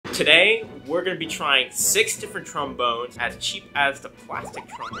today, we're going to be trying 6 different trombones, as cheap as the plastic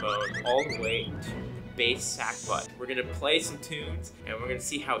trombone, all the way to the bass sackbut. We're going to play some tunes, and we're going to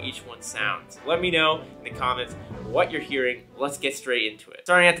see how each one sounds. Let me know in the comments what you're hearing. Let's get straight into it.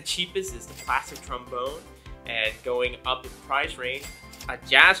 Starting at the cheapest is the plastic trombone, and going up in price range, a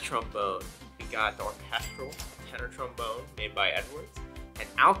jazz trombone. We got the orchestral tenor trombone made by Edwards, an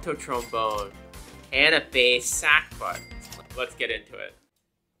alto trombone, and a bass sackbut. Let's get into it.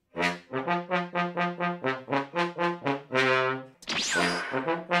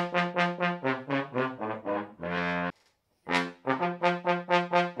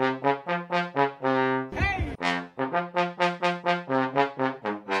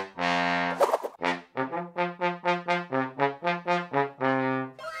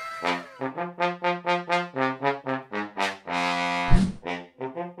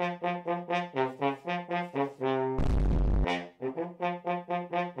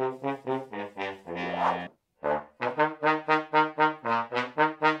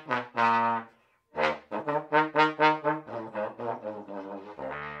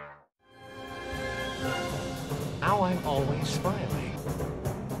 Now I'm always smiling.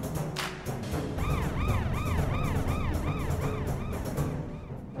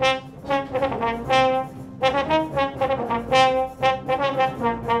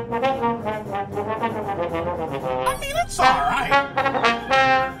 I mean, it's all right.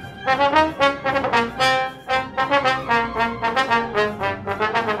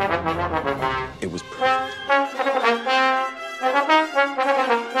 It was perfect.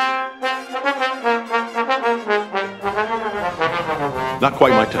 Not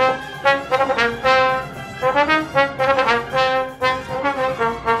quite my tempo.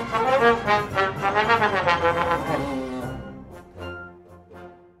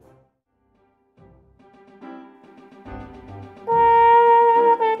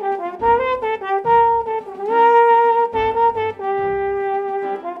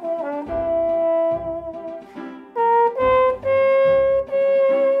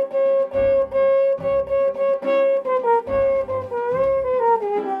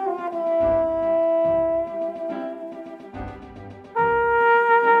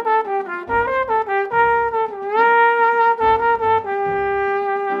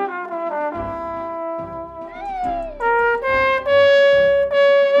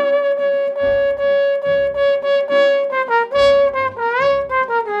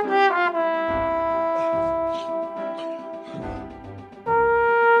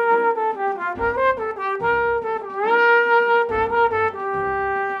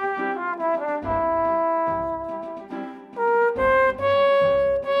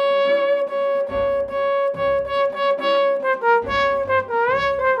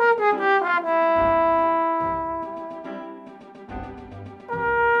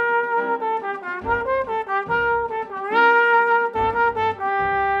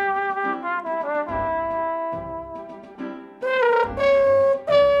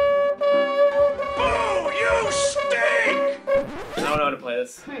 To play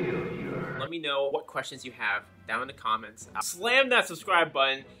this. Let me know what questions you have down in the comments. Slam that subscribe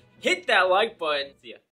button, hit that like button. See ya.